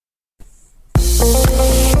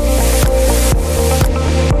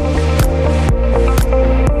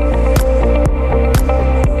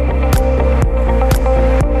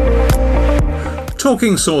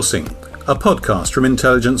Talking Sourcing, a podcast from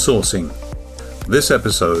Intelligent Sourcing. This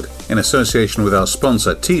episode, in association with our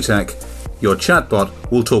sponsor T-Tech, your chatbot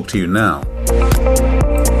will talk to you now.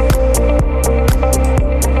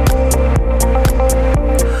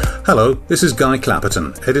 Hello, this is Guy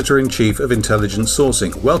Clapperton, Editor-in-Chief of Intelligent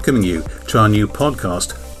Sourcing, welcoming you to our new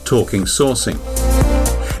podcast, Talking Sourcing.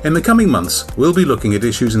 In the coming months, we'll be looking at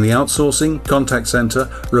issues in the outsourcing, contact center,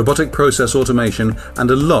 robotic process automation, and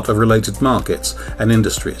a lot of related markets and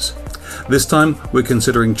industries. This time, we're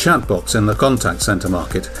considering chatbots in the contact center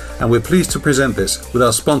market, and we're pleased to present this with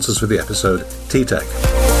our sponsors for the episode, T-Tech.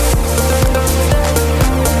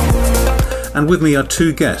 And with me are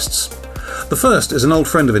two guests. The first is an old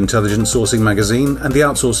friend of Intelligent Sourcing magazine and the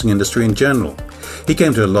outsourcing industry in general. He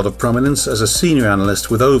came to a lot of prominence as a senior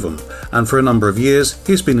analyst with Ovum, and for a number of years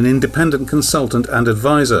he's been an independent consultant and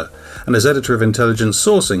advisor. And as editor of Intelligent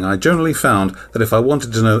Sourcing, I generally found that if I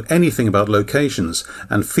wanted to know anything about locations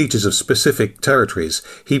and features of specific territories,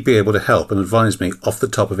 he'd be able to help and advise me off the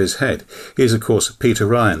top of his head. He is, of course, Peter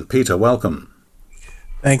Ryan. Peter, welcome.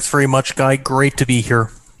 Thanks very much, Guy. Great to be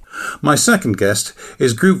here. My second guest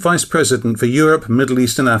is Group Vice President for Europe, Middle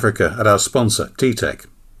East and Africa at our sponsor, T-Tech.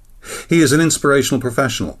 He is an inspirational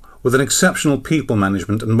professional with an exceptional people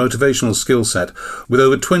management and motivational skill set with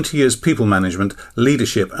over 20 years people management,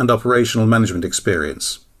 leadership and operational management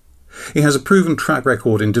experience. He has a proven track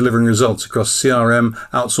record in delivering results across CRM,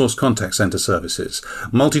 outsourced contact center services,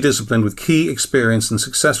 multidisciplined with key experience and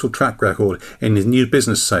successful track record in new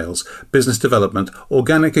business sales, business development,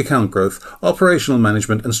 organic account growth, operational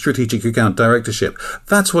management and strategic account directorship.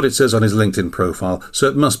 That's what it says on his LinkedIn profile, so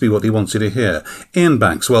it must be what he wants you to hear. Ian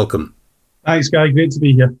Banks, welcome. Thanks, Guy. Great to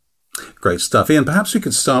be here. Great stuff. Ian, perhaps we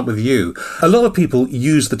could start with you. A lot of people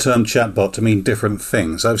use the term chatbot to mean different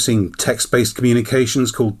things. I've seen text-based communications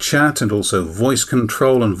called chat and also voice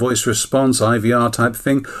control and voice response, IVR type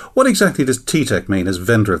thing. What exactly does T-Tech mean as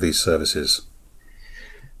vendor of these services?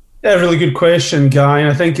 Yeah, really good question, Guy.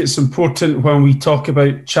 And I think it's important when we talk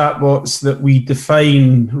about chatbots that we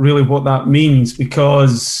define really what that means,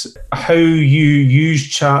 because how you use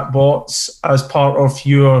chatbots as part of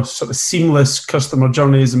your sort of seamless customer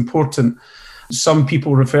journey is important. Some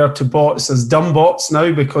people refer to bots as dumb bots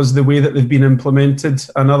now because of the way that they've been implemented,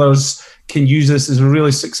 and others can use this as a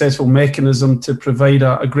really successful mechanism to provide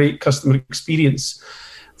a great customer experience.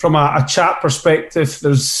 From a chat perspective,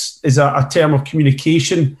 there's a term of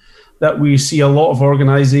communication that we see a lot of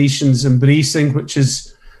organizations embracing, which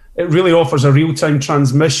is, it really offers a real-time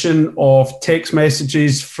transmission of text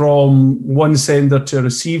messages from one sender to a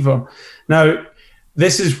receiver. Now,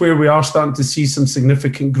 this is where we are starting to see some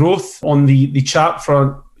significant growth on the chat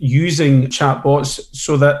front using chatbots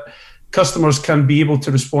so that customers can be able to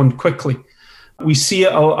respond quickly. We see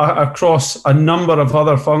it across a number of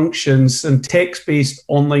other functions and text-based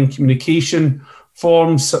online communication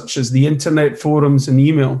forms such as the internet, forums and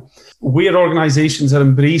email. Where organizations are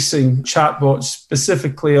embracing chatbots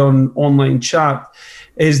specifically on online chat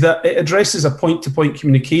is that it addresses a point-to-point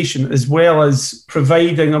communication as well as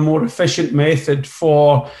providing a more efficient method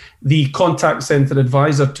for the contact center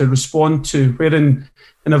advisor to respond to, where in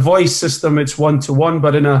a voice system it's one-to-one,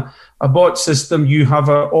 but in a bot system you have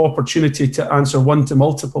an opportunity to answer one to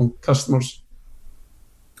multiple customers.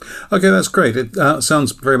 Okay, that's great. It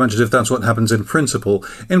sounds very much as if that's what happens in principle.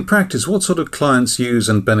 In practice, what sort of clients use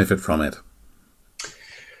and benefit from it?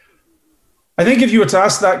 I think if you were to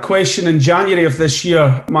ask that question in January of this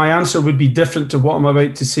year, my answer would be different to what I'm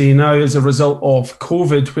about to say now as a result of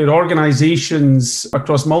COVID, where organizations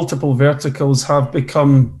across multiple verticals have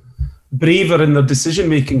become braver in their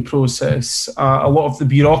decision-making process. A lot of the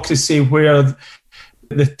bureaucracy where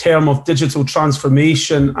the term of digital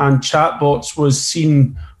transformation and chatbots was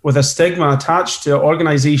seen with a stigma attached to it,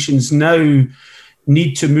 organizations now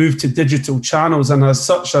need to move to digital channels and as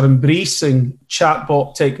such are embracing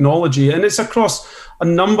chatbot technology. And it's across a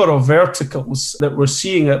number of verticals that we're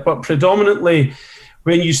seeing it, but predominantly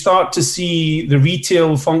when you start to see the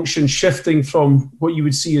retail function shifting from what you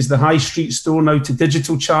would see as the high street store now to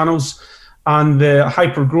digital channels and the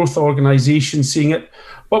hyper-growth organizations seeing it.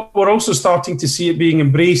 But we're also starting to see it being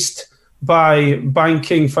embraced by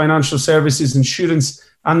banking, financial services, insurance,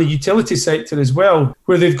 and the utility sector as well,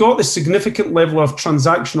 where they've got this significant level of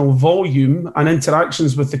transactional volume and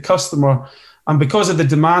interactions with the customer. And because of the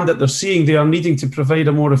demand that they're seeing, they are needing to provide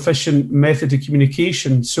a more efficient method of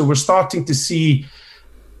communication. So we're starting to see,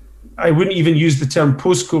 I wouldn't even use the term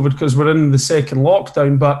post-COVID because we're in the second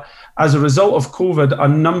lockdown, but as a result of COVID, a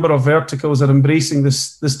number of verticals are embracing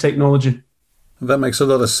this technology. That makes a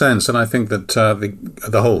lot of sense, and I think that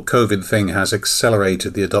the whole COVID thing has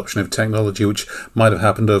accelerated the adoption of technology, which might have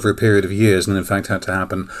happened over a period of years, and in fact had to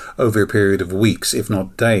happen over a period of weeks, if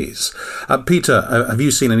not days. Peter, have you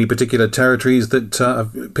seen any particular territories that are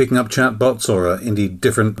picking up chatbots, or indeed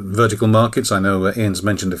different vertical markets? I know Ian's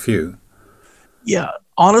mentioned a few. Yeah,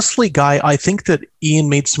 honestly, Guy, I think that Ian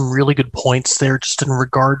made some really good points there just in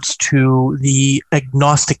regards to the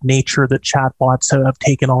agnostic nature that chatbots have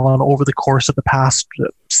taken on over the course of the past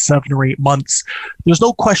 7 or 8 months. There's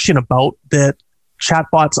no question about that.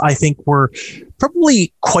 Chatbots, I think, were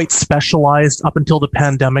probably quite specialized up until the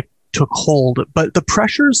pandemic took hold, but the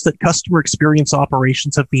pressures that customer experience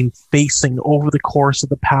operations have been facing over the course of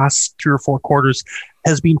the past 3 or 4 quarters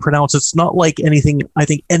has been pronounced. It's not like anything I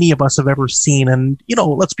think any of us have ever seen. And,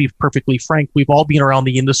 let's be perfectly frank, we've all been around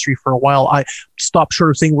the industry for a while. I stop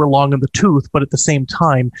short of saying we're long in the tooth, but at the same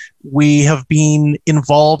time, we have been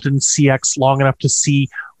involved in CX long enough to see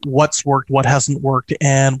what's worked, what hasn't worked,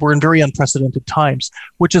 and we're in very unprecedented times,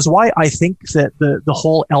 which is why I think that the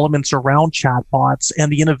whole elements around chatbots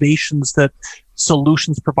and the innovations that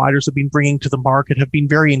solutions providers have been bringing to the market have been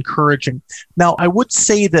very encouraging. Now, I would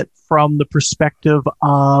say that from the perspective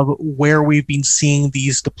of where we've been seeing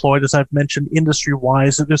these deployed, as I've mentioned,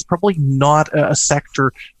 industry-wise, there's probably not a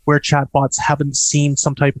sector where chatbots haven't seen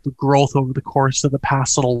some type of growth over the course of the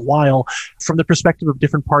past little while. From the perspective of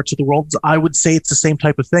different parts of the world, I would say it's the same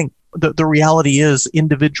type of thing. The reality is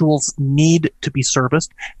individuals need to be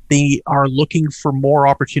serviced. They are looking for more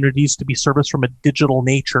opportunities to be serviced from a digital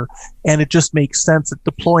nature. And it just makes sense that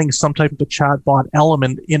deploying some type of a chatbot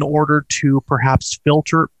element in order to perhaps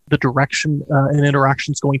filter the direction an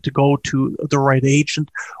interaction is going to go to the right agent,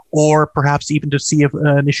 or perhaps even to see if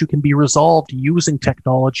an issue can be resolved using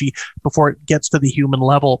technology before it gets to the human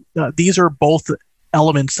level. These are both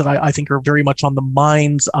elements that I think are very much on the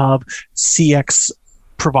minds of CX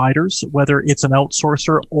providers, whether it's an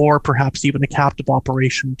outsourcer or perhaps even a captive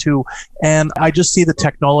operation too. And I just see the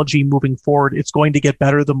technology moving forward. It's going to get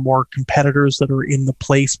better the more competitors that are in the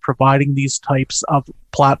place providing these types of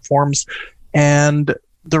platforms. And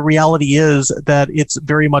the reality is that it's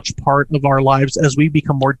very much part of our lives as we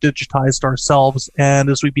become more digitized ourselves,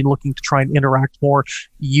 and as we've been looking to try and interact more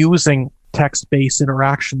using text-based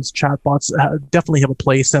interactions. Chatbots definitely have a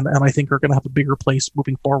place, and I think are going to have a bigger place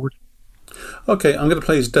moving forward. Okay, I'm going to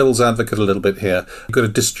play devil's advocate a little bit here. We've got a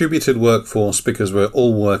distributed workforce because we're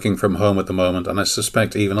all working from home at the moment, and I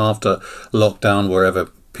suspect even after lockdown,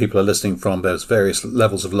 wherever people are listening from, there's various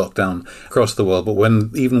levels of lockdown across the world,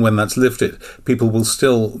 but even when that's lifted, people will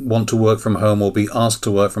still want to work from home or be asked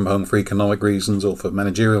to work from home for economic reasons or for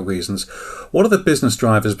managerial reasons. What are the business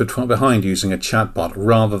drivers behind using a chatbot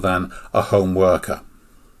rather than a home worker?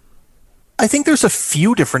 I think there's a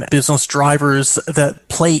few different business drivers that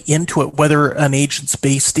play into it, whether an agent's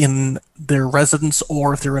based in their residence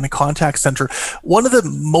or if they're in a contact center. One of the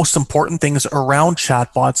most important things around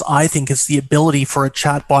chatbots, I think, is the ability for a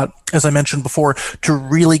chatbot, as I mentioned before, to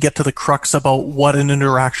really get to the crux about what an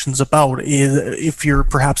interaction's about. If you're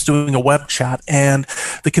perhaps doing a web chat and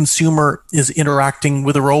the consumer is interacting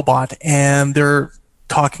with a robot and they're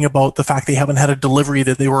talking about the fact they haven't had a delivery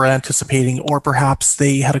that they were anticipating, or perhaps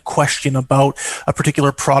they had a question about a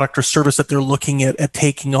particular product or service that they're looking at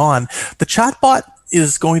taking on. The chatbot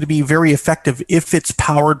is going to be very effective if it's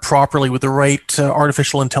powered properly with the right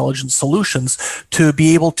artificial intelligence solutions to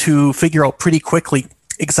be able to figure out pretty quickly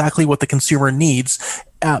exactly what the consumer needs,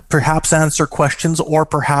 perhaps answer questions, or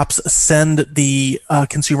perhaps send the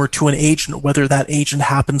consumer to an agent, whether that agent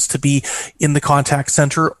happens to be in the contact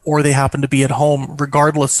center or they happen to be at home,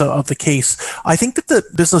 regardless of the case. I think that the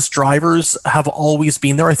business drivers have always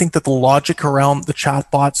been there. I think that the logic around the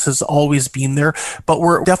chatbots has always been there, but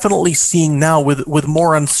we're definitely seeing now with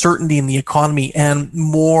more uncertainty in the economy and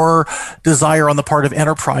more desire on the part of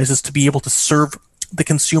enterprises to be able to serve the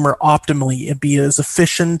consumer optimally and be as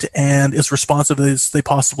efficient and as responsive as they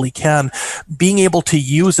possibly can. Being able to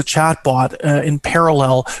use a chatbot in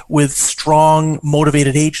parallel with strong,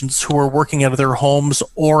 motivated agents who are working out of their homes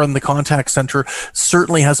or in the contact center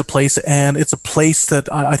certainly has a place, and it's a place that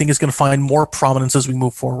I think is going to find more prominence as we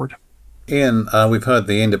move forward. Ian, we've heard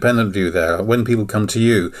the independent view there. When people come to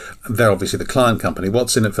you, they're obviously the client company.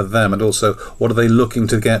 What's in it for them, and also what are they looking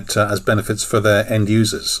to get as benefits for their end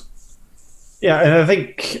users? Yeah, and I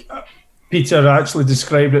think Peter actually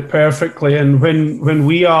described it perfectly. And when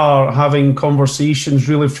we are having conversations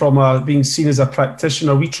really from being seen as a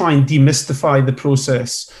practitioner, we try and demystify the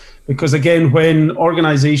process. Because again, when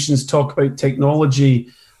organizations talk about technology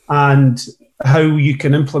and how you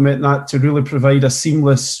can implement that to really provide a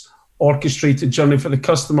seamless, orchestrated journey for the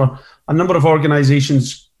customer, a number of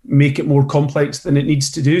organizations make it more complex than it needs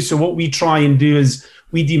to do. So what we try and do is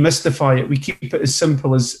we demystify it. We keep it as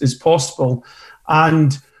simple as possible.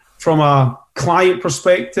 And from a client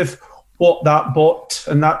perspective, what that bot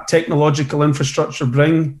and that technological infrastructure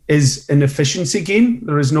bring is an efficiency gain.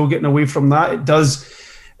 There is no getting away from that.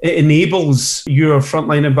 It enables your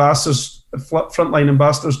frontline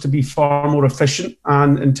ambassadors to be far more efficient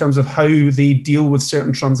and in terms of how they deal with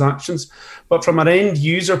certain transactions. But from an end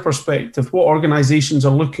user perspective, what organizations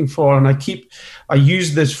are looking for, and I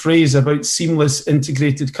use this phrase about seamless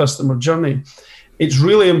integrated customer journey. It's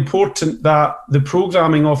really important that the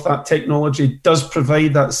programming of that technology does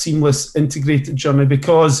provide that seamless integrated journey,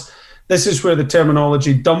 because this is where the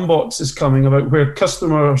terminology dumbbots is coming about, where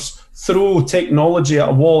customers throw technology at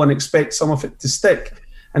a wall and expect some of it to stick,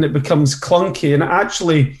 and it becomes clunky, and it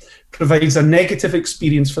actually provides a negative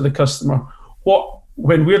experience for the customer.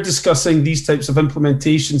 When we're discussing these types of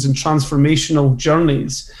implementations and transformational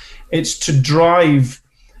journeys, it's to drive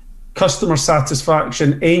customer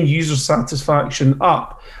satisfaction, end user satisfaction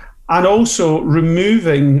up, and also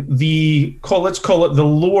removing let's call it the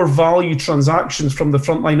lower value transactions from the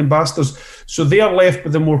frontline ambassadors, so they are left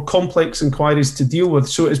with the more complex inquiries to deal with.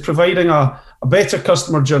 So it's providing a better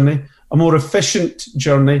customer journey, a more efficient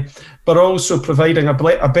journey, but also providing a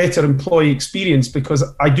better employee experience, because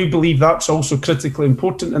I do believe that's also critically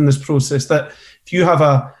important in this process, that if you have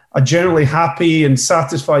a generally happy and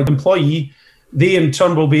satisfied employee, they in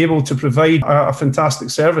turn will be able to provide a fantastic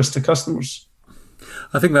service to customers.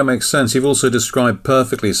 I think that makes sense. You've also described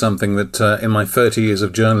perfectly something that in my 30 years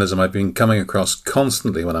of journalism I've been coming across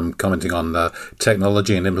constantly when I'm commenting on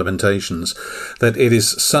technology and implementations, that it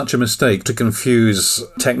is such a mistake to confuse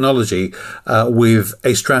technology with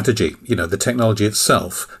a strategy. You know, the technology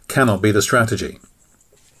itself cannot be the strategy.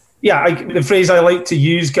 Yeah, the phrase I like to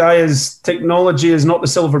use, Guy, is technology is not the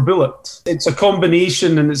silver bullet. It's a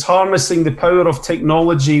combination, and it's harnessing the power of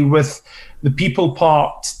technology with the people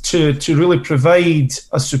part to really provide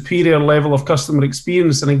a superior level of customer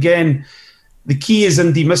experience. And again, the key is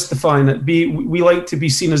in demystifying it. We like to be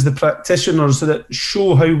seen as the practitioners that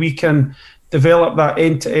show how we can develop that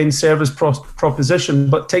end-to-end service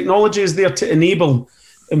proposition. But technology is there to enable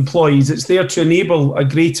employees. It's there to enable a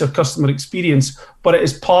greater customer experience, but it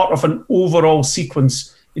is part of an overall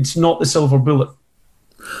sequence. It's not the silver bullet.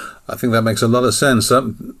 I think that makes a lot of sense.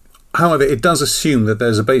 However, it does assume that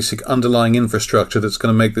there's a basic underlying infrastructure that's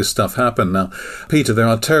going to make this stuff happen. Now, Peter, there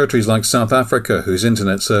are territories like South Africa whose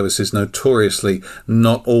internet service is notoriously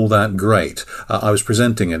not all that great. I was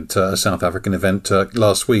presenting at a South African event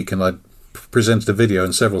last week, and I presented a video,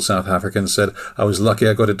 and several South Africans said I was lucky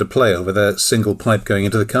I got it to play over their single pipe going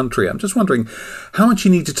into the country. I'm just wondering how much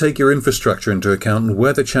you need to take your infrastructure into account, and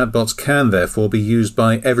whether chatbots can therefore be used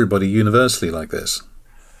by everybody universally like this.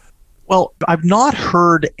 Well, I've not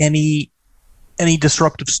heard any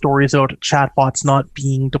disruptive stories about chatbots not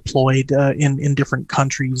being deployed in different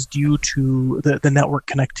countries due to the network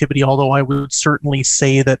connectivity, although I would certainly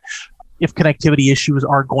say that if connectivity issues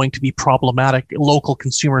are going to be problematic, local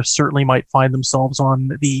consumers certainly might find themselves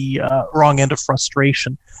on the wrong end of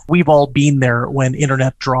frustration. We've all been there when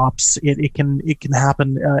internet drops. It can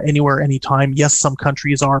happen anywhere, anytime. Yes, some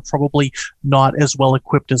countries are probably not as well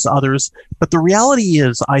equipped as others, but the reality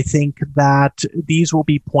is, I think that these will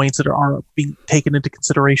be points that are being taken into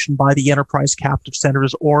consideration by the enterprise captive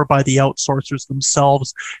centers or by the outsourcers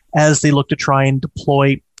themselves as they look to try and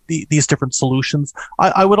deploy these different solutions.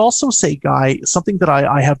 I would also say, Guy, something that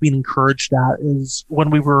I have been encouraged at is when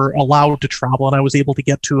we were allowed to travel and I was able to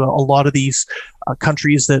get to a lot of these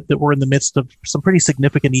countries that were in the midst of some pretty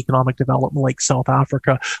significant economic development like South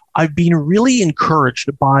Africa, I've been really encouraged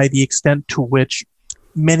by the extent to which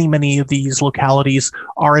many of these localities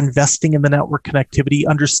are investing in the network connectivity,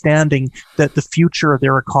 understanding that the future of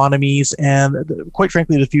their economies and quite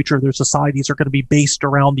frankly, the future of their societies are going to be based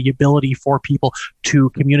around the ability for people to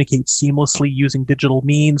communicate seamlessly using digital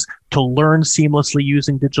means, to learn seamlessly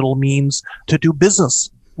using digital means, to do business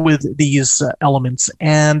with these elements.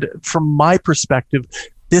 And from my perspective,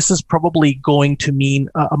 this is probably going to mean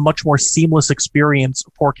a much more seamless experience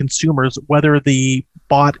for consumers, whether the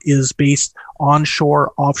bot is based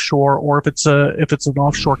onshore, offshore, or if it's an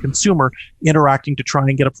offshore consumer interacting to try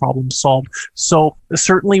and get a problem solved. So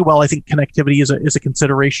certainly, while I think connectivity is a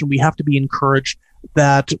consideration, we have to be encouraged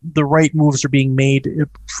that the right moves are being made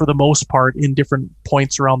for the most part in different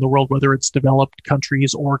points around the world, whether it's developed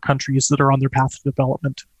countries or countries that are on their path to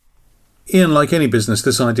development. Ian, like any business,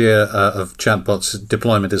 this idea of chatbots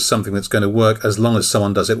deployment is something that's going to work as long as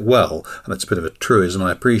someone does it well. And that's a bit of a truism,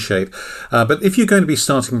 I appreciate. But if you're going to be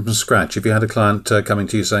starting from scratch, if you had a client coming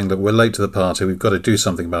to you saying, look, we're late to the party, we've got to do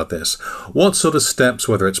something about this, what sort of steps,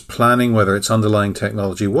 whether it's planning, whether it's underlying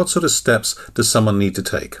technology, what sort of steps does someone need to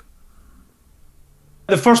take?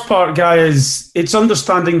 The first part, Guy, is it's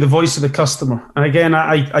understanding the voice of the customer. And again,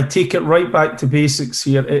 I take it right back to basics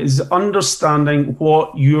here. It is understanding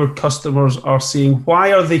what your customers are saying.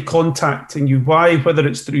 Why are they contacting you? Why, whether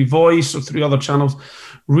it's through voice or through other channels,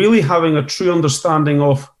 really having a true understanding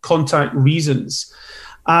of contact reasons.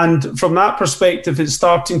 And from that perspective, it's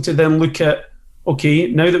starting to then look at, okay,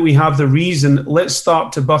 now that we have the reason, let's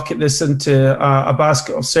start to bucket this into a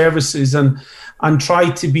basket of services and try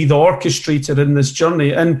to be the orchestrator in this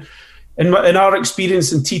journey. And in our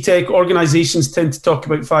experience in T-Tech, organizations tend to talk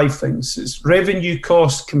about 5 things. It's revenue,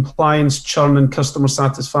 cost, compliance, churn, and customer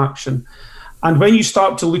satisfaction. And when you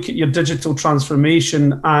start to look at your digital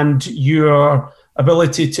transformation and your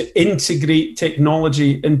ability to integrate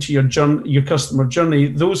technology into your customer journey,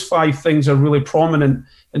 those 5 things are really prominent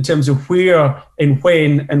in terms of where and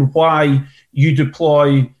when and why you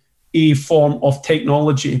deploy a form of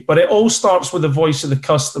technology. But it all starts with the voice of the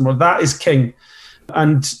customer. That is king.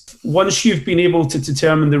 And once you've been able to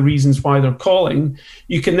determine the reasons why they're calling,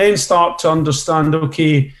 you can then start to understand,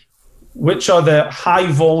 okay, which are the high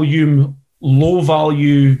volume, low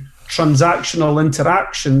value transactional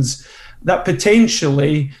interactions that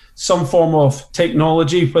potentially some form of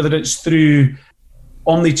technology, whether it's through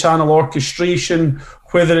omni-channel orchestration,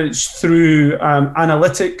 whether it's through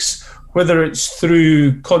analytics, whether it's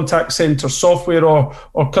through contact center software or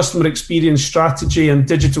customer experience strategy and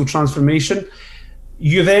digital transformation,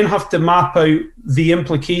 you then have to map out the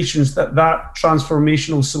implications that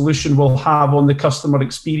transformational solution will have on the customer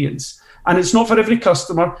experience. And it's not for every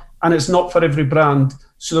customer and it's not for every brand.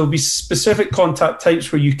 So there'll be specific contact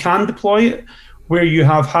types where you can deploy it, where you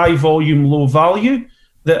have high volume, low value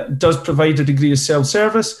that does provide a degree of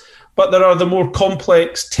self-service. But there are the more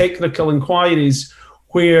complex technical inquiries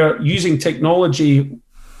where using technology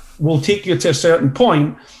will take you to a certain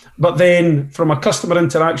point, but then from a customer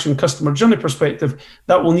interaction, customer journey perspective,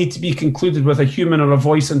 that will need to be concluded with a human or a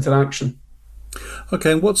voice interaction.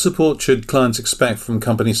 Okay, and what support should clients expect from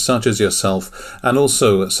companies such as yourself? And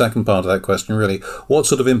also, a second part of that question really, what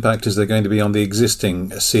sort of impact is there going to be on the existing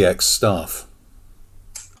CX staff?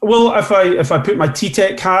 Well, if I put my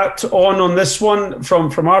T-Tech hat on this one,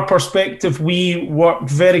 from our perspective, we work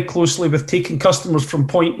very closely with taking customers from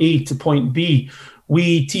point A to point B.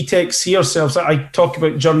 We, T-Tech, see ourselves, I talk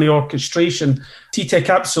about journey orchestration. T-Tech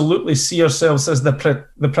absolutely see ourselves as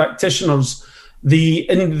the practitioners, the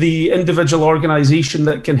individual organization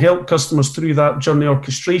that can help customers through that journey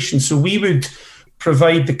orchestration. So we would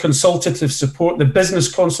provide the consultative support, the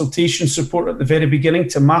business consultation support at the very beginning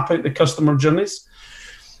to map out the customer journeys.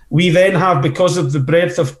 We then have, because of the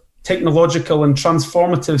breadth of technological and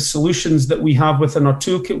transformative solutions that we have within our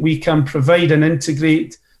toolkit, we can provide and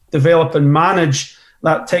integrate, develop and manage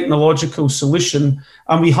that technological solution.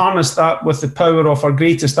 And we harness that with the power of our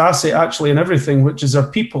greatest asset actually in everything, which is our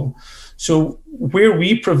people. So where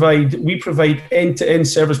we provide end-to-end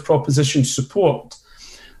service proposition support.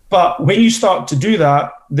 But when you start to do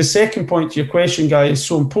that, the second point to your question, Guy, is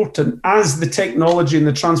so important. As the technology and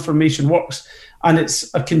the transformation works, and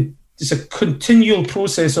it's a continual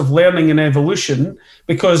process of learning and evolution,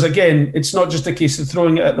 because again, it's not just a case of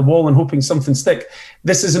throwing it at the wall and hoping something sticks.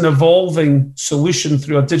 This is an evolving solution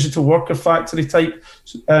through a digital worker factory type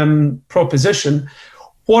proposition.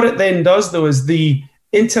 What it then does, though, is the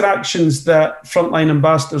interactions that frontline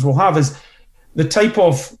ambassadors will have is the type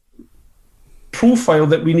of profile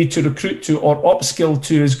that we need to recruit to or upskill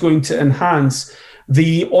to is going to enhance.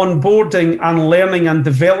 The onboarding and learning and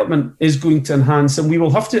development is going to enhance, and we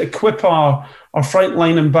will have to equip our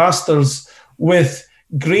frontline ambassadors with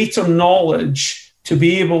greater knowledge to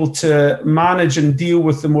be able to manage and deal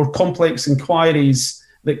with the more complex inquiries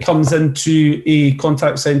that comes into a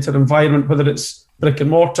contact center environment, whether it's brick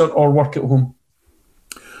and mortar or work at home.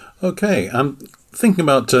 Okay, thinking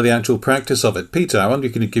about the actual practice of it, Peter, I wonder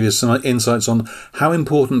if you could give us some insights on how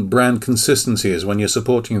important brand consistency is when you're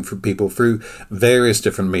supporting people through various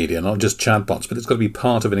different media, not just chatbots, but it's got to be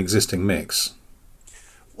part of an existing mix.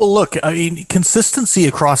 Well, look, I mean, consistency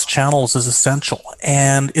across channels is essential.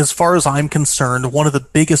 And as far as I'm concerned, one of the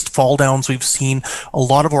biggest fall downs we've seen a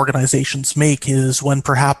lot of organizations make is when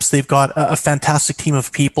perhaps they've got a fantastic team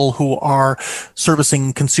of people who are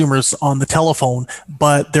servicing consumers on the telephone,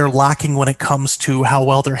 but they're lacking when it comes to how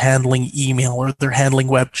well they're handling email or they're handling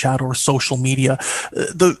web chat or social media.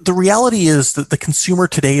 The reality is that the consumer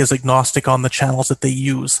today is agnostic on the channels that they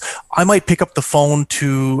use. I might pick up the phone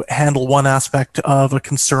to handle one aspect of a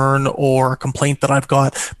concern or a complaint that I've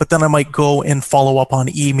got, but then I might go and follow up on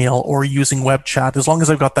email or using web chat. As long as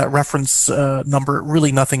I've got that reference number,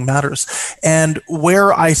 really nothing matters. And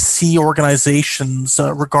where I see organizations,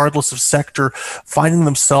 regardless of sector, finding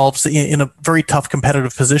themselves in a very tough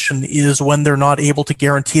competitive position is when they're not able to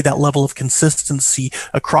guarantee that level of consistency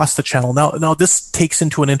across the channel. Now this takes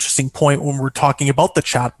into an interesting point when we're talking about the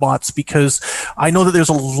chatbots, because I know that there's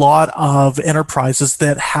a lot of enterprises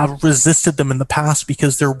that have resisted them in the past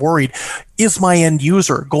because they're worried, is my end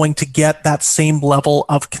user going to get that same level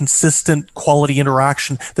of consistent quality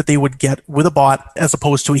interaction that they would get with a bot as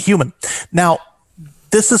opposed to a human? Now,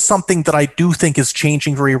 this is something that I do think is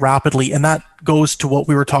changing very rapidly, and that goes to what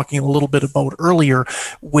we were talking a little bit about earlier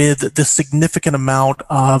with the significant amount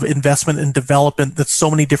of investment and development that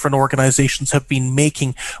so many different organizations have been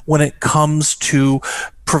making when it comes to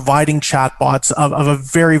providing chatbots of a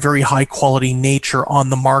very, very high quality nature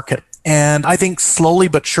on the market. And I think slowly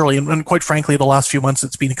but surely, and quite frankly, the last few months,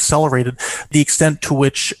 it's been accelerated, the extent to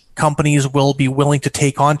which companies will be willing to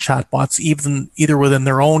take on chatbots, either within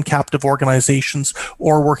their own captive organizations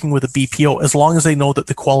or working with a BPO, as long as they know that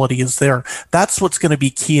the quality is there. That's what's going to be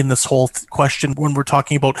key in this whole question when we're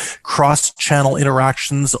talking about cross-channel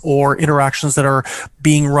interactions or interactions that are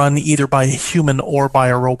being run either by a human or by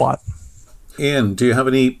a robot. Ian, do you have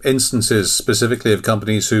any instances specifically of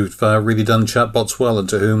companies who've really done chatbots well and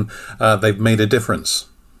to whom they've made a difference?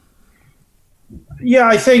 Yeah,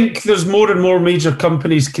 I think there's more and more major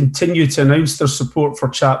companies continue to announce their support for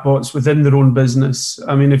chatbots within their own business.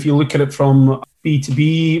 I mean, if you look at it from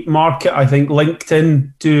B2B market, I think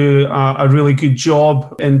LinkedIn do a really good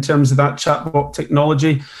job in terms of that chatbot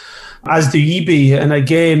technology, as do eBay. And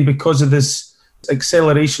again, because of this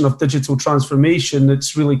acceleration of digital transformation,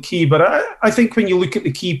 it's really key. But I think when you look at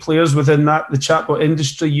the key players within that, the chatbot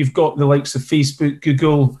industry, you've got the likes of Facebook,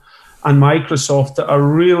 Google, and Microsoft that are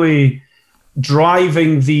really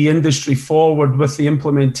driving the industry forward with the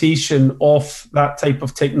implementation of that type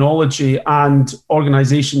of technology and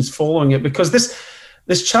organizations following it, because this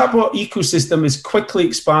chatbot ecosystem is quickly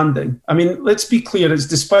expanding. I mean, let's be clear, it's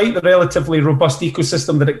despite the relatively robust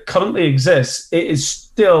ecosystem that it currently exists, it is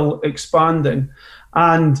still expanding.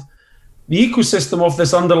 And the ecosystem of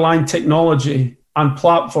this underlying technology and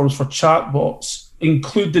platforms for chatbots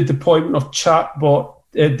include the deployment of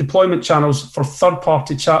deployment channels for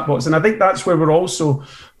third-party chatbots. And I think that's where we're also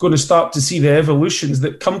going to start to see the evolutions,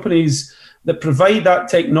 that companies that provide that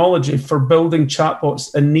technology for building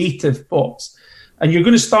chatbots and native bots. And you're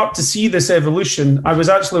going to start to see this evolution. I was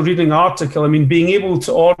actually reading an article, I mean, being able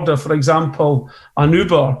to order, for example, an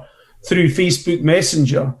Uber through Facebook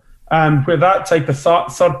Messenger, where that type of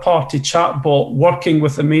third-party chatbot working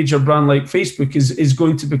with a major brand like Facebook is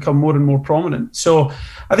going to become more and more prominent. So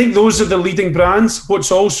I think those are the leading brands.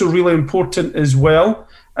 What's also really important as well,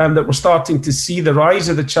 that we're starting to see the rise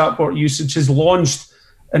of the chatbot usage is launched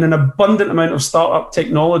in an abundant amount of startup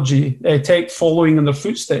technology, tech following in their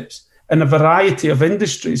footsteps in a variety of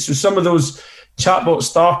industries. So some of those chatbot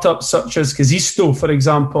startups such as Kazisto, for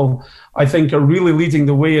example, I think are really leading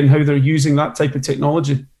the way in how they're using that type of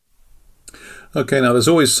technology. Okay, now there's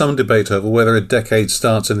always some debate over whether a decade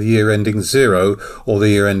starts in the year ending 0 or the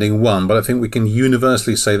year ending 1, but I think we can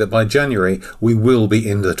universally say that by January we will be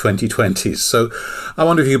in the 2020s. So I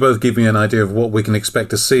wonder if you both give me an idea of what we can expect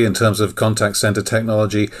to see in terms of contact center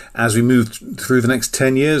technology as we move through the next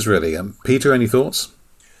 10 years, really. Peter, any thoughts?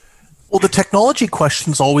 Well, the technology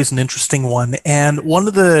question is always an interesting one. And one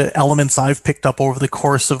of the elements I've picked up over the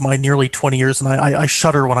course of my nearly 20 years, and I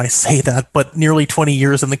shudder when I say that, but nearly 20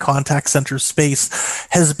 years in the contact center space,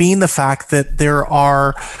 has been the fact that there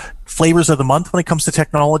are flavors of the month when it comes to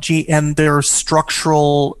technology, and there are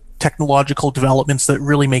structural technological developments that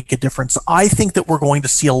really make a difference. I think that we're going to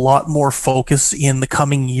see a lot more focus in the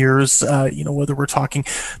coming years, whether we're talking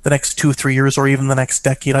the next 2-3 years or even the next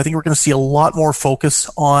decade. I think we're going to see a lot more focus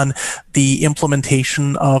on the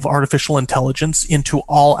implementation of artificial intelligence into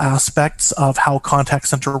all aspects of how contact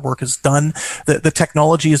center work is done. The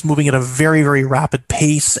technology is moving at a very, very rapid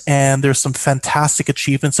pace, and there's some fantastic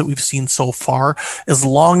achievements that we've seen so far. As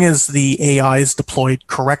long as the AI is deployed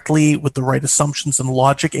correctly with the right assumptions and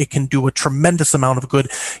logic, it can do a tremendous amount of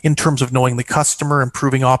good in terms of knowing the customer,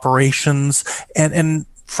 improving operations, and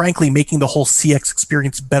frankly, making the whole CX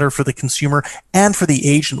experience better for the consumer and for the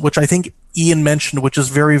agent, which I think Ian mentioned, which is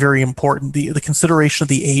very, very important. The consideration of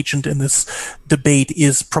the agent in this debate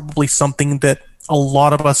is probably something that a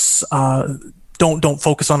lot of us don't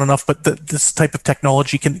focus on enough, but this type of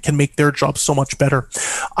technology can make their job so much better.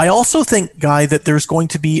 I also think, Guy, that there's going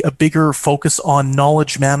to be a bigger focus on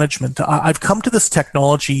knowledge management. I've come to this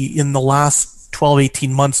technology in the last 12,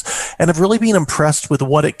 18 months, and I've really been impressed with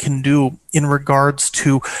what it can do in regards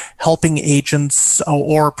to helping agents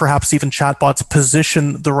or perhaps even chatbots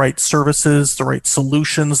position the right services, the right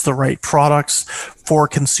solutions, the right products for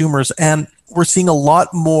consumers. And we're seeing a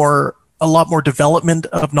lot more development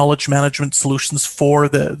of knowledge management solutions for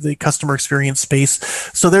the customer experience space.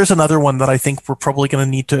 So there's another one that I think we're probably going to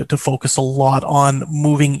need to focus a lot on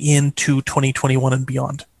moving into 2021 and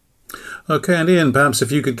beyond. Okay, and Ian, perhaps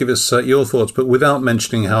if you could give us your thoughts, but without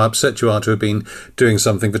mentioning how upset you are to have been doing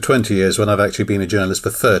something for 20 years when I've actually been a journalist for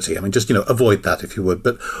 30. I mean, just, avoid that if you would.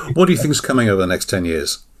 But what do you think is coming over the next 10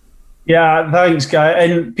 years? Yeah, thanks, Guy.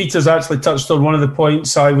 And Peter's actually touched on one of the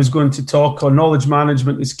points I was going to talk on. Knowledge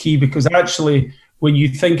management is key because actually, when you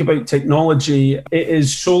think about technology, it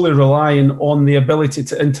is solely relying on the ability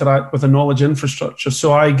to interact with a knowledge infrastructure.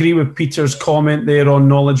 So I agree with Peter's comment there on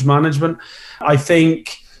knowledge management. I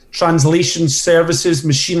think translation services,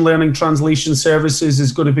 machine learning translation services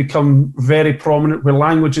is going to become very prominent, where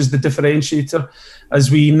language is the differentiator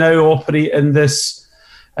as we now operate in this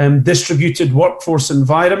distributed workforce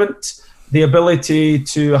environment. The ability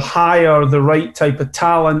to hire the right type of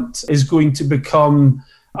talent is going to become,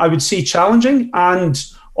 I would say, challenging, and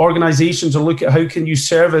organizations are looking at how can you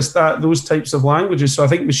service those types of languages. So I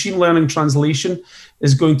think machine learning translation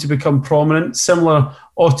is going to become prominent, similar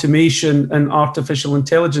automation and artificial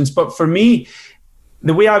intelligence. But for me,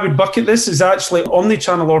 the way I would bucket this is actually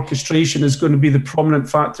omnichannel orchestration is going to be the prominent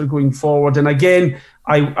factor going forward. And again,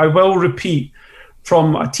 I will repeat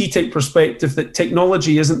from a TTEC perspective that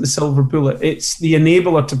technology isn't the silver bullet. It's the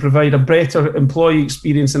enabler to provide a better employee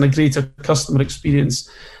experience and a greater customer experience.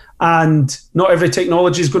 And not every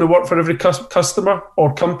technology is going to work for every customer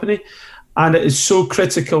or company. And it is so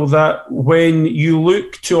critical that when you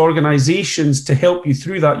look to organizations to help you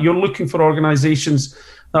through that, you're looking for organizations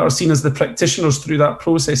that are seen as the practitioners through that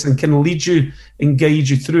process and can lead you and guide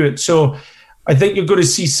you through it. So I think you're going to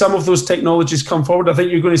see some of those technologies come forward. I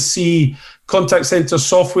think you're going to see contact center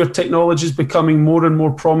software technologies becoming more and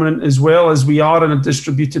more prominent as well, as we are in a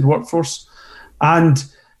distributed workforce. And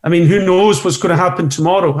I mean, who knows what's going to happen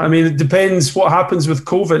tomorrow? I mean, it depends what happens with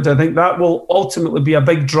COVID. I think that will ultimately be a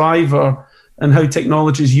big driver in how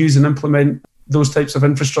technologies use and implement those types of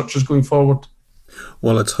infrastructures going forward.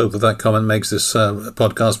 Well, let's hope that comment makes this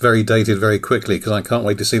podcast very dated very quickly, because I can't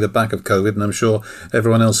wait to see the back of COVID, and I'm sure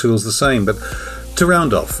everyone else feels the same. But to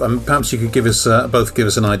round off, perhaps you could both give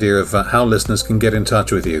us an idea of how listeners can get in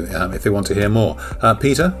touch with you if they want to hear more.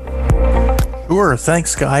 Peter? Sure.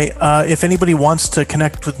 Thanks, Guy. If anybody wants to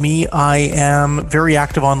connect with me, I am very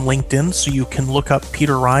active on LinkedIn, so you can look up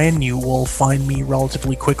Peter Ryan. You will find me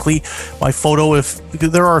relatively quickly. My photo,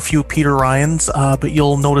 there are a few Peter Ryans, but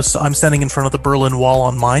you'll notice I'm standing in front of the Berlin Wall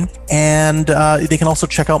on mine. And they can also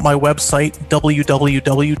check out my website,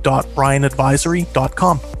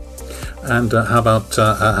 www.ryanadvisory.com. And how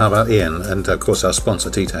about Ian and, of course, our sponsor,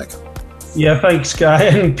 TTEC? Yeah, thanks, Guy.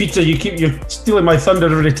 And Peter, you're stealing my thunder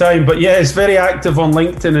every time. But yeah, it's very active on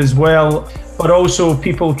LinkedIn as well. But also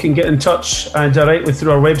people can get in touch directly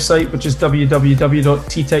through our website, which is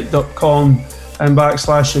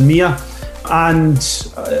www.ttec.com/EMEA. And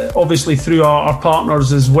obviously through our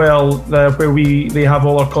partners as well, where they have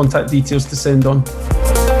all our contact details to send on.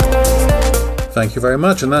 Thank you very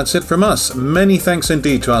much, and that's it from us. Many thanks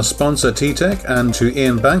indeed to our sponsor TTEC and to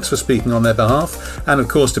Ian Banks for speaking on their behalf, and of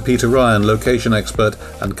course to Peter Ryan, location expert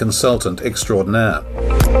and consultant extraordinaire.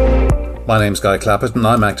 My name's Guy Clapperton.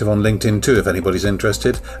 I'm active on LinkedIn too if anybody's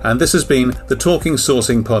interested, and this has been the Talking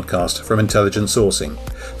Sourcing podcast from Intelligent Sourcing.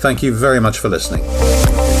 Thank you very much for listening.